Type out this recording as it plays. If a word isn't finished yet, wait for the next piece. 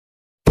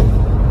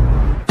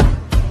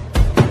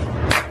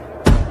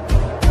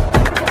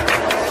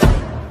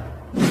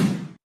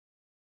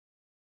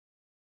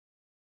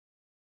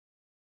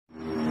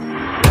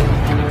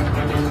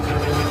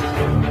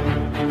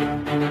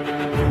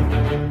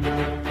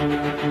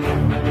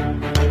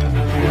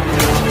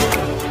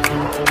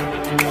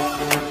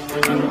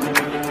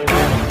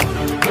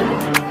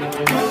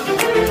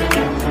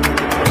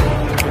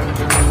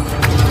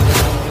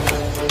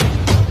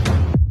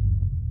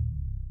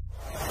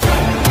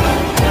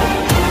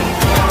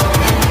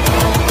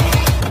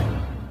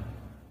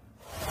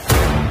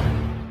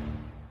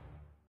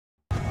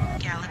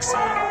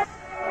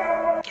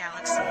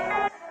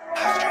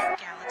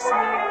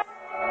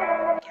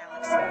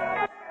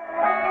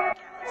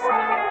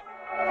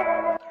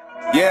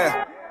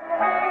Yeah.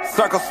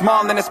 Circle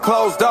small and it's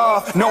closed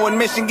off. No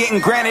admission getting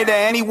granted to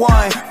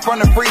anyone. From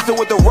the freezer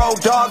with the road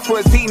dogs where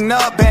it's heating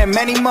up and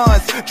many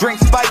months. Drink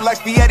spike like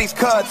Fietti's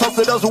cut. Toast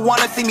to those who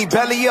wanna see me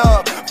belly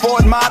up.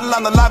 Ford model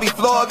on the lobby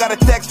floor. Got a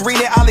text,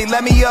 read it, Ali,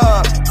 let me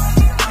up.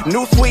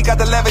 New suite, got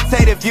the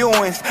levitated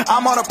viewings.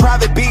 I'm on a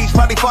private beach,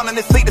 probably falling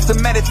asleep to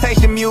some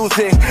meditation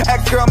music.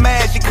 Ex-girl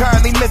mad, she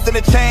currently missing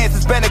a chance.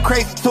 It's been a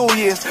crazy 2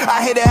 years.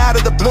 I hit it out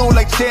of the blue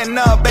like chin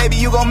up. Baby,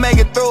 you gon' make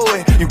it through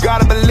it. You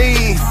gotta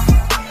believe.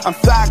 I'm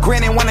side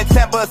grinning when the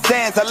temper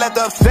ascends. I left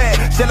her upset,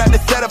 she like to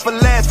set up for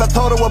less. I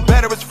told her we're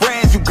better as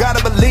friends. You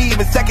gotta believe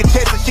in second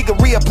chances she could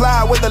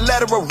reapply with a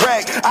letter of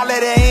rec. I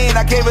let her in,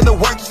 I gave her the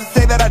work just to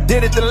say that I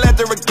did it, then left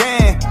her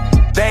again.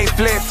 They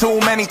flipped too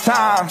many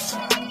times,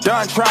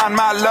 done trying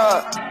my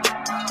luck.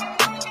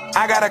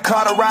 I gotta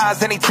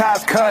cauterize any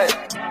ties cut.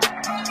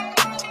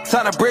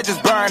 Ton of bridges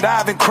burned, I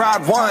haven't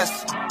cried once.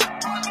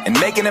 And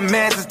making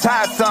amends is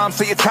tiresome,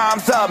 so your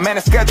time's up, man,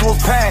 the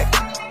schedule's packed.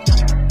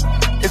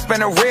 It's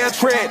been a real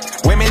trip.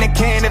 Women and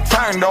kin have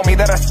turned on me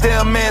that I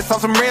still miss on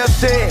some real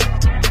shit.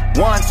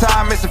 One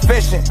time is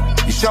sufficient.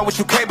 You show what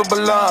you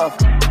capable of.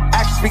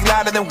 Actions speak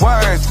louder than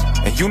words,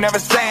 and you never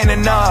saying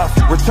enough.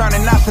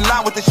 Returning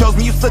nonchalant with the shows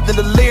me you slipped in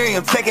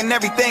delirium. Taking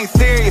everything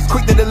serious,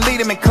 quick to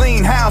delete him and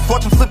clean house.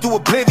 Watch him slip to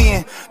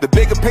oblivion. The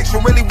bigger picture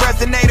really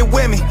resonated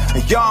with me.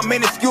 And y'all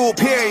minuscule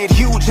period.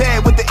 Huge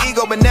head with the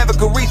ego, but never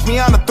could reach me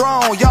on the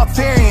throne. Y'all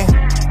Tyrion.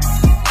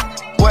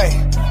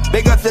 Wait.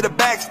 Big up to the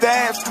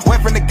backstabs.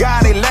 Went from the guy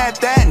they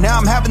laughed at, now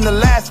I'm having the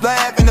last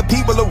laugh. And the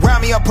people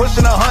around me are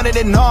pushing 100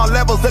 in all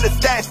levels of the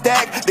stat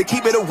stack. They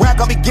keep it a rack,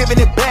 I'll be giving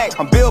it back.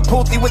 I'm Bill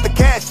Pulte with the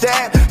cash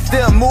tab.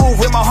 Still move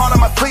with my heart on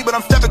my sleeve, but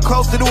I'm stepping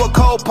closer to a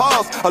cold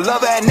pause. I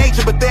love her at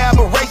nature, but their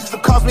aberrations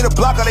have caused me to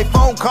block all their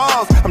phone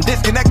calls. I'm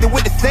disconnected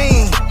with the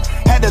scene,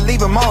 had to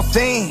leave them on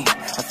scene.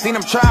 I seen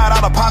them try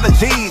out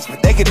apologies,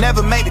 but they could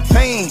never make the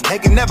team. They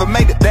could never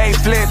make the day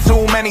flip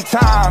too many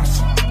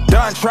times.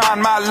 Done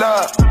trying my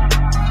luck.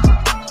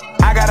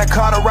 I gotta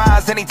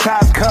cauterize any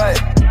ties cut.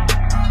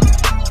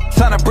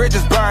 Ton of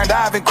bridges burned,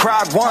 I haven't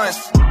cried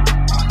once.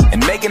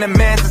 And making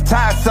amends is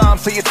tiresome,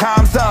 so your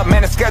time's up,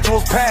 man, the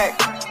schedule's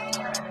packed.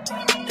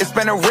 It's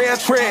been a real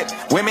trip.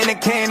 Women and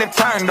kin have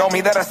turned on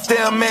me that I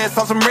still miss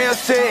on some real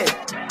shit.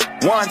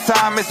 One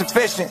time is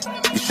sufficient.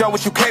 You show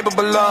what you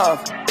capable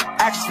of.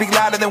 Actions speak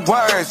louder than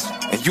words,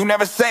 and you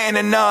never saying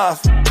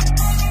enough.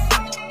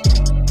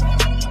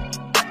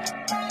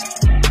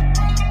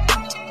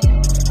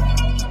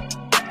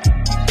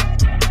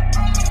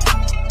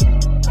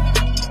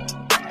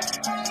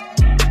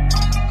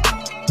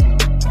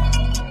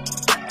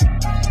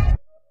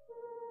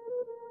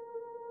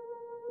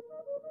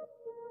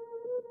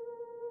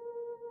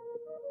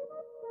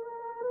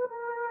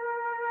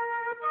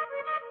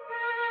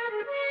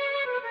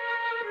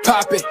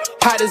 Pop it,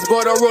 hottest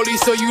border rollie,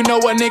 so you know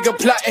a nigga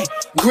plotting.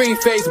 Green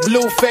face,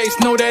 blue face,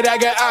 know that I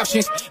got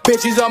options.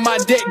 Bitches on my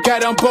dick,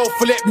 got them both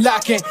flip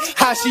locking.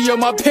 How she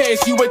on my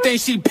pants, you would think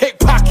she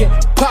pickpocket.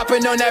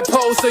 Popping on that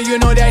pole, so you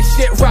know that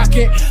shit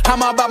rockin'.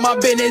 I'm about my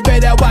business,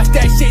 better watch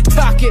that shit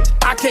talking.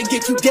 I can't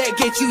get you dead,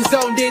 get you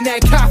zoned in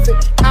that coffin.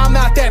 I'm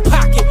out that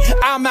pocket,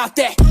 I'm out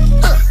that.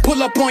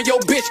 Pull up on your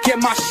bitch, get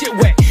my shit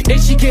wet. Then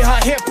she get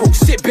her hair pulled,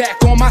 sit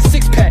back on my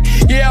six pack.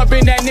 Yeah, I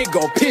been that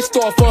nigga, pissed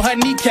off for her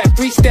kneecap.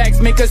 3 stacks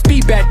make her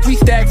speed back, 3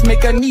 stacks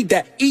make her need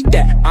that, eat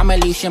that. I'ma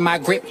loosen my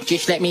grip,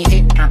 just let me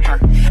hit.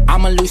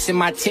 I'ma loosen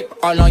my tip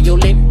all on your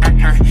lip.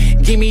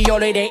 Give me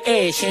all of that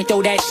ass and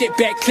throw that shit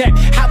back, clap.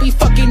 How we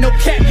fucking no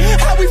cap,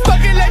 how we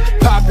fucking like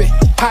pop it.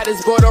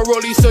 Hottest border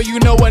rollie, so you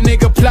know a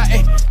nigga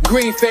plotting.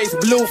 Green face,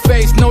 blue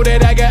face, know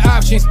that I got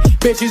options.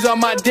 Bitches on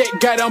my dick,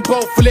 got them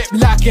both flip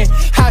locking.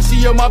 How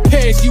she on my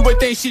pants, you would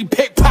think she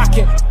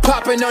pickpocket.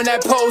 Popping on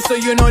that pole, so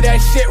you know that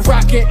shit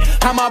rockin'.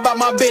 I'm about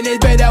my business,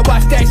 better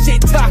watch that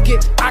shit talking.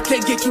 I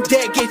can't get you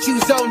dead, get you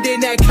zoned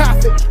in that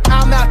coffin.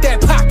 I'm out that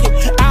pocket,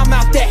 I'm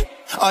out that.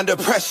 Under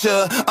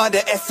pressure,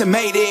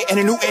 underestimated. In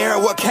a new era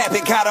where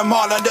capping got them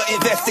all under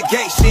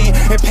investigation.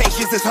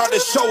 Impatience is hard to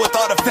show with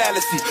all the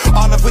fallacy.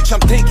 All of which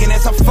I'm thinking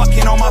as I'm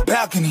fucking on my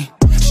balcony.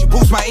 She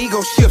boosts my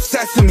ego, she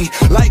obsessed with me.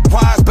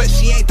 Likewise, but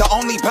she ain't the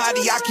only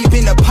body I keep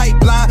in the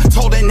pipeline.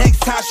 Told her next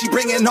time she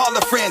bringing all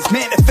her friends.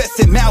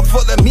 Manifested mouth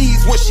full of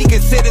me's, what she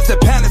considers a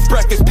palace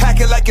breakfast.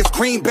 Pack it like it's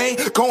Green Bay,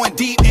 going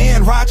deep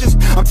and Rodgers.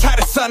 I'm tired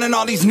of sunning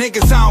all these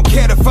niggas, I don't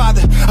care the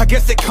father. I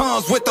guess it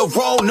comes with the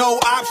role, no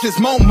options.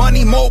 More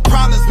money, more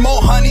problems,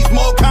 more honeys,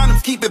 more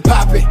condoms, keep it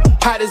poppin'.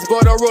 Hottest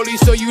border rollie,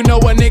 so you know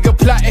a nigga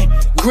plotting.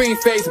 Green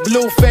face,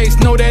 blue face,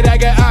 know that I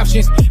got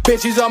options.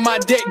 Bitches on my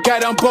dick,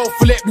 got them both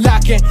flip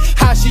locking.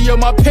 How she on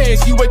my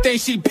pants, you would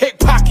think she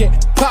pickpocket.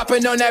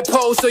 Popping on that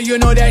pole, so you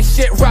know that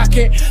shit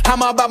rockin'.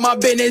 I'm about my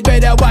business,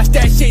 better watch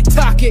that shit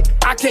talking.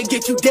 I can't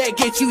get you dead,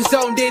 get you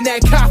zoned in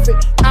that coffin.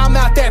 I'm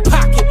out that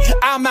pocket,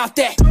 I'm out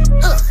that.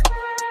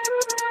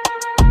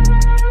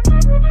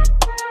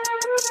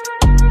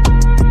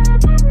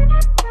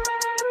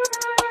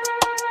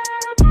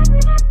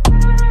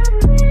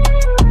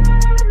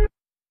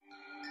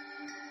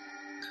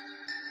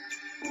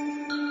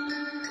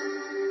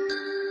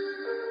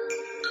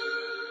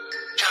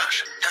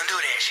 Josh. do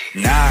that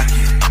shit.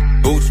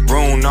 Knocking, boots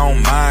broom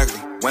on Miley.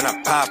 When I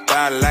pop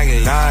out like a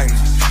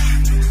likeness.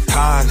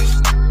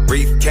 Polished,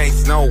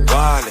 briefcase, no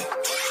wallet.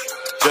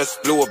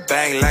 Just blew a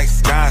bag like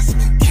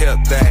Scotsman.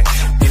 Killed that,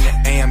 in the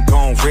AM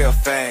going real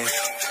fast.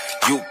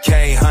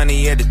 UK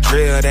honey at the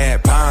drill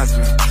that bonds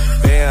me.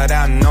 Bailed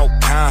out, no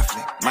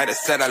conflict. Might have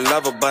said I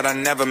love her, but I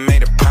never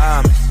made a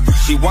promise.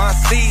 She want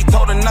seed,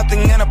 told her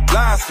nothing in a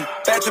blossom.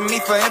 Badging me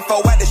for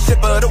info at the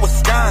shipper to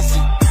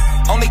Wisconsin.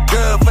 Only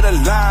good for the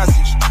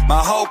lozenge.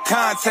 My whole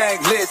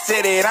contact list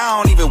said it,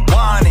 I don't even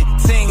want it.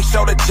 Ting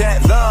showed a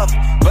jet love,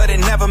 but it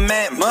never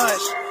meant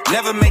much.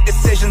 Never make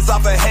decisions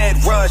off a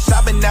head rush.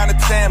 I've been down to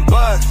 10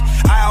 bucks.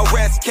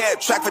 IRS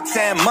kept track for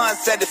 10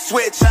 months. Had to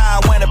switch how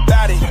I went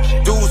about it.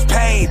 Dues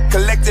paid,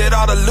 collected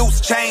all the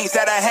loose change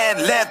that I had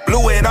left.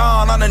 Blew it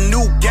on a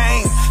new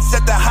game.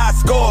 Set the high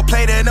score,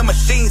 played it the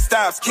machine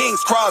stops.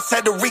 King's Cross,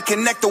 had to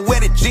reconnect the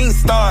where the jeans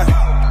start.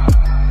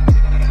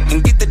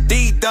 And get the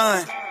deed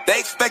done. They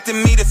expected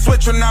me to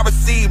switch when I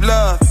receive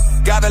love.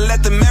 Gotta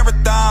let the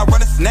marathon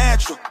run its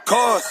natural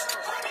course.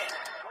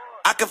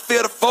 I can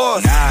feel the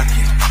force.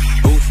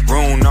 Knocking, boots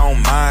broom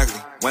on Miley.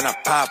 When I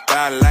pop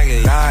out like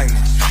a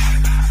likeness.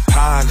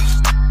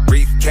 Polished,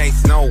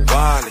 briefcase, no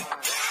wallet.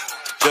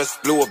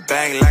 Just blew a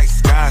bag like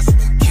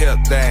Scotsman.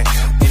 Killed that,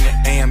 in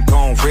the AM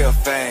going real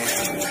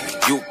fast.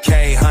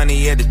 UK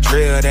honey at the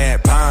drill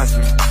that bonds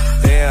me.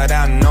 Bailed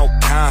out, no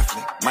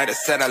conflict. Might have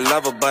said I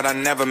love her, but I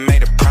never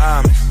made a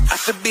promise. I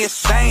should be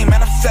ashamed,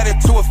 man, I've said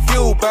it to a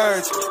few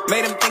birds.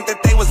 Made them think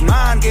that they was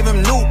mine, gave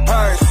them new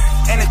purse.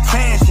 And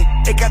attention,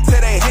 it got to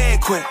their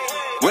head quick.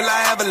 Will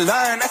I ever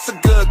learn? That's a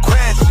good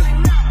question.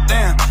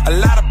 Damn, a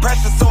lot of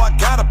pressure, so I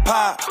gotta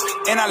pop.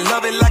 And I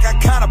love it like I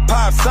kinda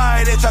pop.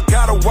 Sorry that y'all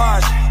gotta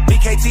watch.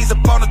 BKT's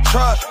up on the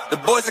truck. The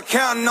boys are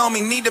counting on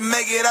me, need to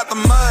make it out the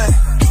mud.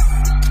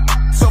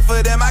 So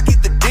for them, I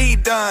get the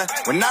deed done.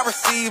 When I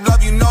receive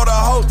love, you know the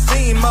whole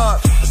team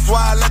up. That's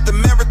why I let the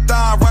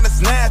marathon run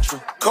its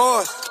natural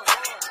course.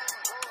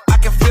 I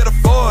can feel the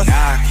force.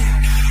 Knocking,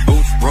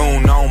 boots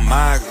broom on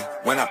Miley.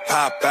 When I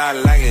pop out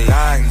like a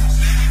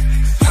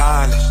likeness.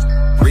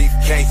 Polished,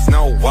 briefcase,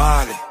 no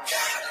wallet.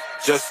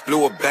 Just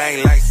blew a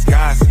bag like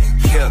Scotsman.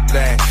 Killed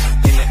that,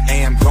 in the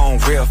AM going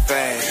real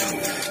fast.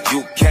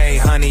 UK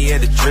honey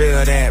at the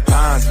drill that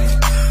bonds me.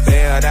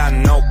 Bailed out,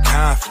 no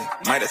conflict.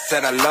 Might have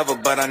said I love her,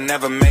 but I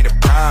never made a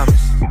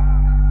promise.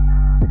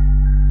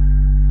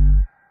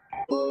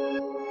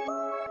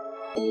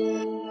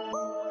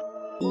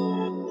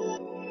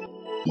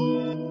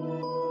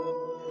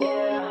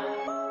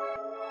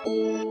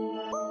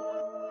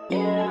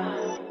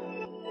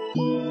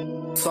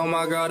 Told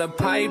my girl to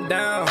pipe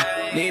down,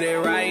 need it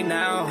right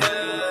now.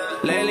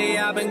 Lately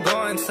I've been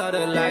going till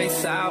the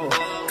lights out.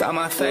 Got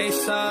my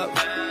face up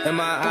and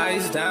my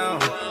eyes down.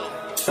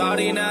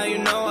 Shawty, now you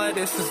know what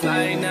this is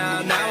like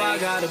now. Now I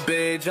got a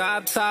big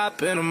drop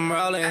top and I'm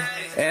rolling.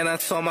 And I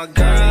told my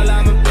girl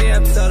I'ma be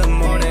up till the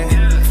morning.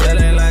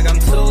 Feeling like I'm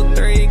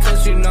 2-3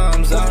 cause you know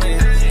I'm zoning.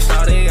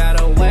 Shawty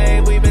got a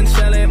wave, we been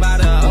chilling by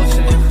the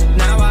ocean.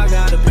 Now I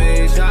got a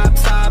big drop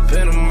top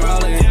and I'm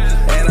rolling.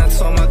 And I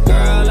told my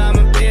girl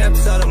I'ma be up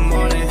till the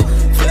morning.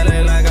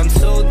 Feeling like I'm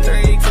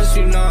 2-3 cause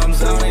you know I'm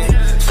zoning.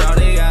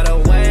 Shawty got a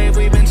wave,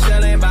 we been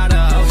chilling by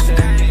the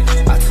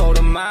ocean. I told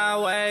her my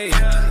way,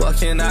 what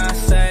can I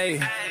say?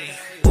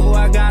 Ooh,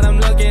 I got them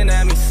looking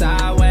at me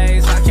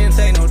sideways. I can't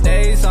take no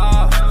days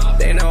off,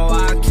 they know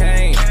I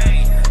can't.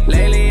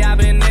 Lately I've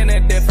been in a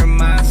different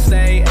mind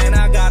state. And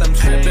I got them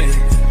tripping,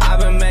 I've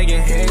been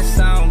making hits,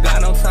 I don't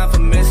got no time for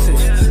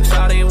misses.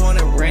 Shawty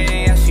wanna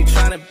ring, yeah, she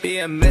tryna be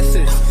a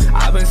missus.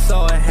 I've been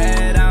so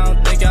ahead, I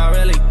don't think y'all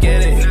really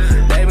get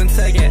it. They been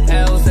taking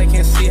L's, they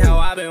can't see how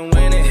I've been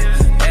winning.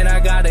 And I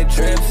got a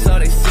drip, so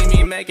they see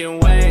me making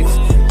waves.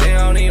 They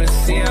don't even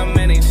see how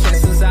many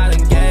chances I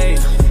done gave.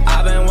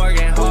 I've been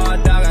working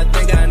hard, dog, I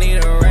think I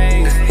need a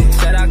raise.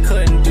 Said I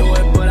couldn't do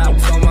it, but I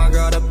told my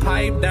girl to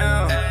pipe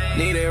down.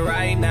 Need it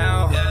right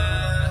now.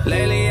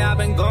 Lately I've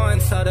been going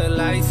till the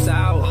lights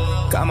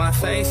out. Got my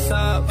face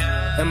up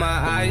and my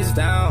eyes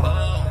down.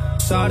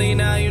 Shawty,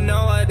 now you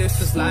know what this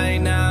is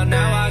like now.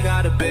 Now I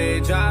got a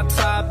big drop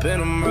top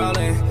and I'm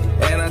rolling.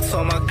 And I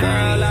told my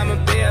girl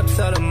I'ma be up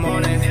till the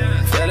morning.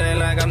 Feeling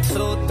like I'm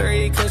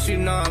 2-3 cause you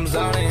know I'm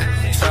zoning.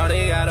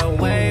 Shawty got a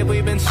wave,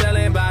 we been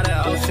chilling by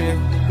the ocean.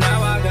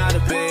 Now I got a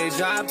big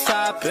drop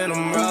top and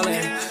I'm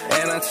rolling.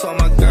 And I told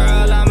my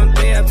girl I'ma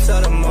be up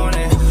till the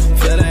morning.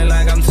 Feeling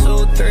like I'm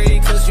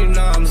 2-3 cause you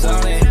know I'm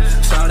zoning.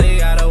 Shawty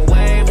got a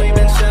wave, we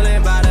been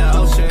chilling by the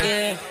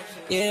ocean.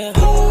 Yeah.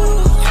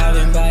 I've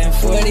been buying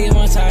 40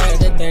 once I heard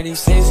the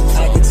 36.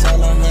 I can tell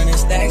 100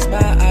 stacks by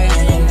eye,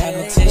 I'm no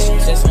mathematician.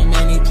 Just so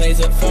many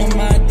plays up from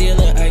my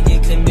dealer, I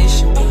get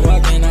commission.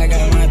 Walking, I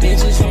got my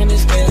bitches on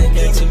display like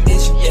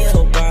exhibition. If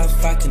a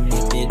wife I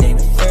connect, it ain't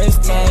the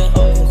first time.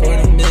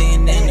 $250,000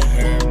 in the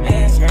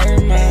Hermes,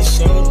 hurt my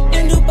shoulder.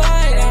 In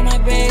Dubai, got my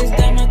base,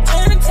 got my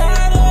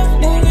turntide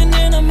off. Moving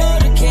in a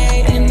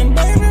motorcade, in the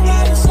bourbon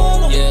riding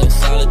solo. Yeah,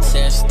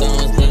 solitaire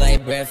stones look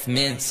like breath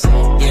mints.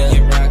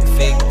 Yeah, rock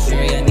fake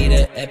jury, I need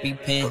an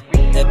EpiPen.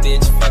 That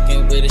bitch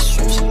fucking with a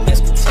shrimp, she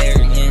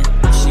pescatarian.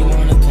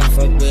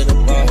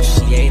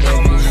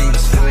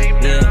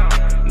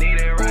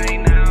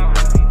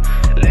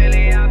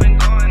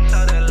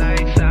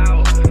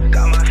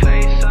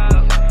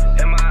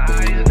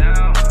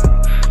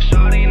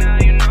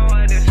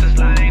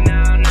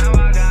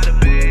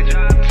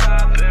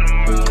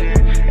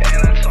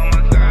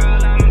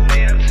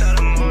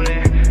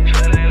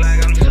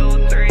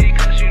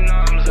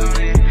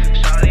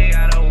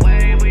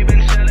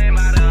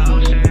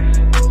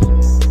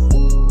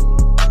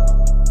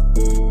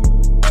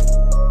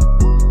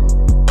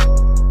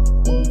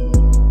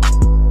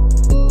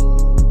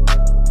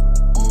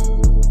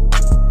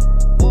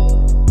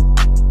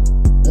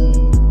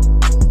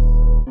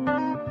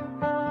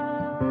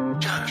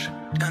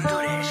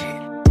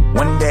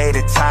 One day at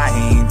a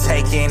time,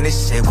 taking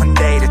this shit one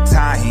day at a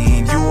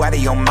time. You out of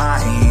your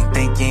mind,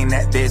 thinking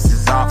that this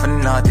is all for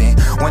nothing.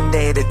 One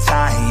day at a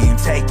time,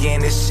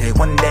 taking this shit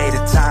one day at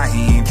a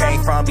time.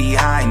 Came from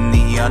behind,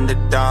 the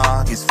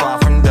underdog is far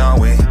from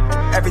done with.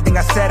 Everything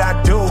I said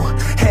I do,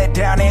 head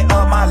down and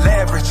up my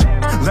leverage.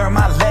 Learn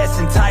my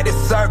lesson, tighter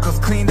circles,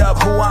 cleaned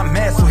up who I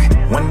mess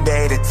with. One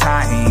day at a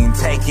time,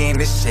 taking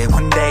this shit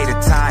one day at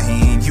a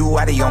time. You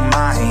out of your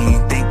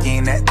mind,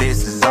 thinking that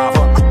this is all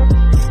for...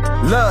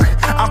 Look,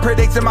 I'm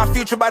predicting my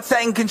future by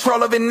taking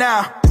control of it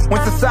now.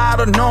 When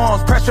societal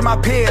norms pressure my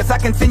peers, I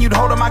continued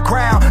holding my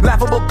ground.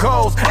 Laughable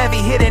goals, envy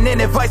hidden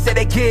in advice that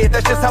they give.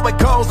 That's just how it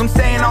goes, I'm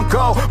staying on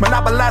go.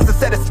 Monopolize a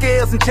set of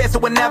skills and chance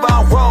it whenever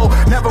I roll.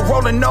 Never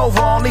rolling over,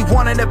 only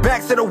one in the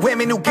backs of the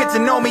women who get to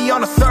know me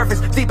on the surface.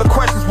 Deeper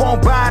questions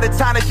won't buy the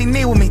time that she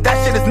need with me. That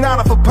shit is not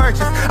up for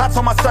purchase. I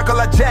told my circle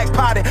I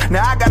jackpotted,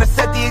 now I gotta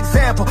set the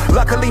example.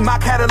 Luckily my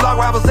catalog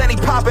rivals any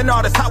poppin'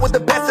 artist. Hot with the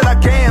best that I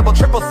gamble,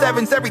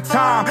 777s every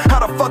time.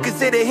 How the fuck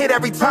is it a hit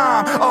every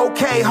time?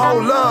 Okay,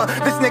 hold up,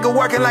 this nigga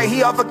working like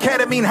he off a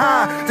ketamine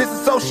high.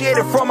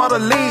 Disassociated from all the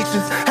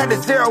legions, had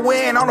to zero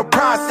in on the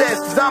process.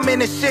 Cause I'm in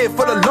this shit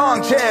for the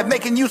long jab,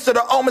 making use of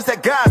the omens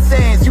that God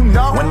sends, you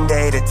know. One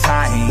day at a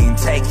time,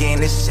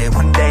 taking this shit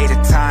one day at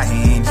a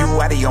time.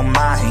 You out of your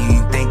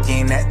mind,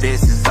 thinking that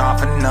this is all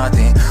for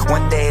nothing.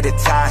 One day at a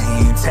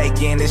time,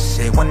 taking this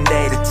shit one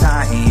day at a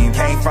time.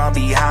 Came from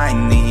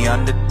behind, the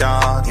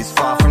underdog is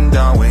far from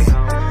done with.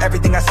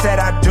 Everything I said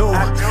I do,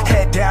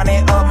 head down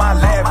and up my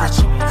leverage.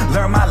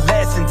 Learn my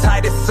lesson,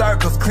 tighter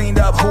circles, cleaned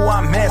up who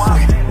I mess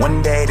with.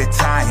 One day at a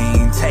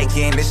time,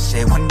 taking this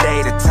shit one day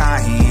at a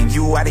time.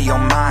 You out of your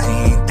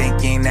mind,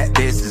 thinking that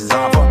this is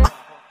all for...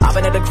 I've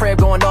been at the crib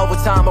going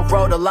overtime, I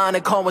wrote a line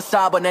and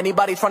coincide. But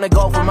anybody trying to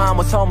go for mine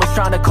was homeless,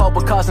 trying to cope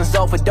with cousins,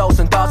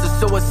 overdosing. Thoughts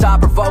of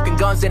suicide, provoking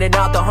guns in and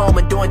out the home,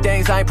 and doing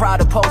things I ain't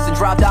proud of posting.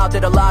 Dropped out,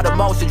 did a lot of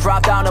motion,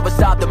 dropped out, never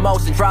stopped the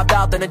motion. Dropped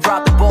out, then I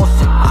dropped the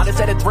bullshit. I just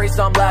had a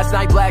threesome last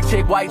night, black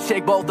chick, white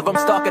chick, both of them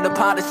stuck in a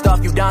pot of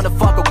stuff. You down to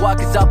fuck or what?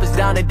 Cause up is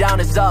down and down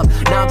is up.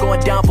 Now I'm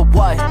going down for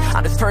what?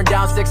 I just turned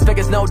down 6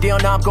 figures, no deal,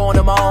 now I'm going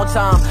to my own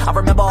time. I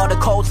remember all the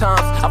cold times,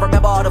 I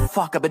remember all the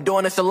fuck. I've been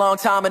doing this a long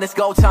time and it's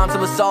go time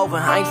till it's over.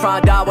 I ain't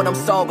trying to die when I'm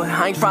sober,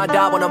 I ain't trying to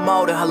die when I'm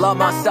older. I love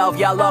myself,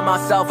 yeah I love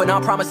myself, and I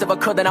promise if I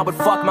could then I would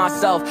fuck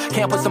myself.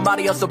 Can't put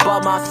somebody else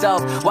above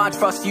myself. Why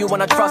trust you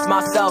when I trust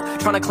myself?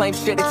 Trying to claim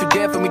shit that you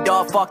did for me,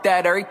 dog, fuck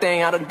that.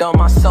 Everything I done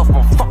myself,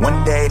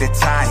 one day at a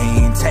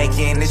time,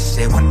 taking this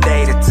shit one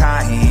day at a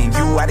time.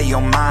 You out of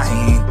your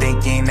mind,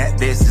 thinking that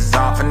this is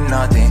all for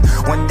nothing.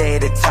 One day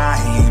at a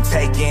time,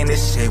 taking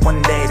this shit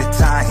one day at a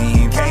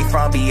time. Came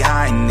from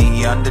behind,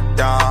 the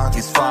underdog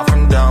is far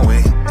from done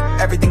with.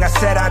 Everything I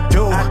said I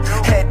do,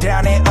 head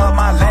down and up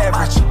my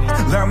leverage.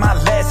 Learn my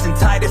lesson,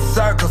 tighter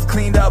circles,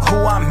 cleaned up who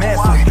I mess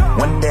with.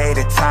 One day at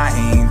a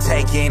time,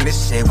 taking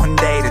this shit one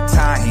day at a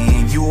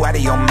time. You out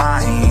of your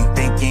mind,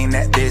 thinking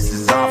that this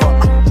is all for...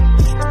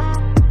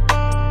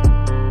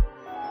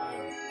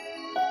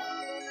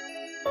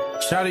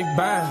 Shawty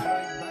bad.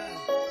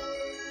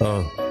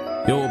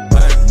 You a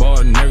bad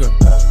boy, nigga.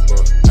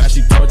 Now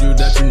she told you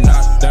that you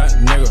not that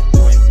nigga.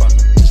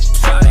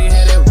 Shawty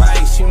hit it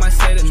right, she might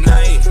say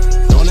tonight.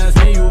 Don't ask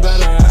me, you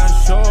better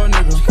ask your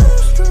nigga.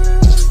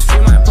 She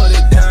might put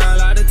it down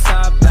like the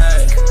top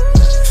bag.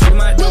 She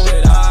might do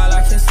it all,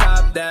 I can't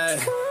stop that.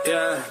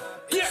 Yeah.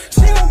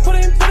 She gon' put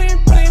in.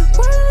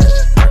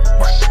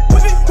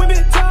 Whip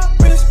it, top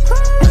wrist.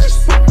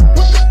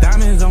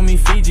 Diamonds on me,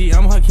 Fiji.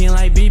 I'm hucking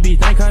like BB.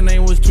 Think her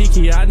name was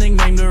Kiki. I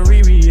nicknamed her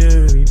Riri,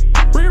 yeah.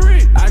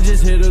 Riri. I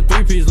just hit a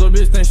 3-piece. Little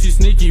bitch think she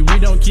sneaky. We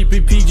don't keep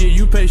it PG.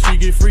 You pay, she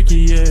get freaky,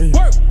 yeah.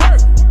 Work.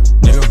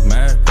 Nigga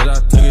mad cause I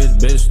took his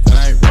bitch, then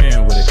I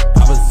ran with it. I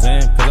was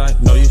in cause I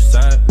know you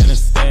side and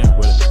it's staying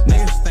with it.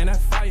 Niggas stay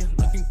that fire,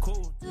 looking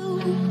cool.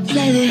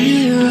 Play the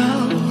hero,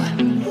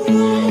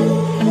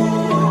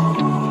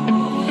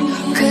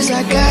 cause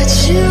I got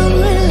you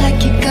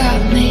like you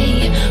got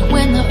me.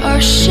 When the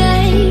earth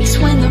shakes,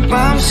 when the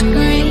bombs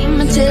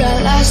scream, until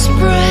our last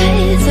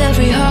breath,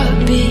 every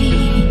heartbeat.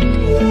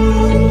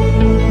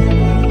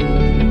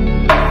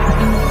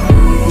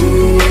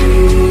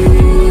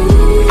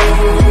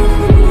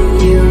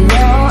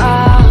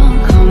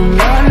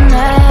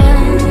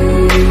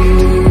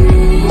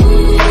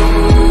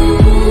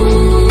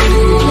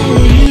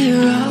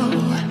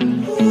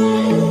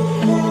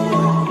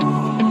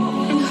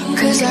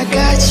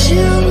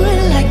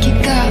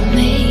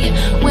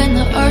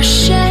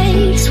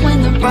 Shakes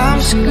when the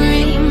bombs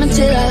scream,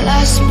 until our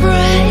last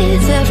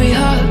breath, every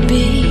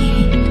heartbeat.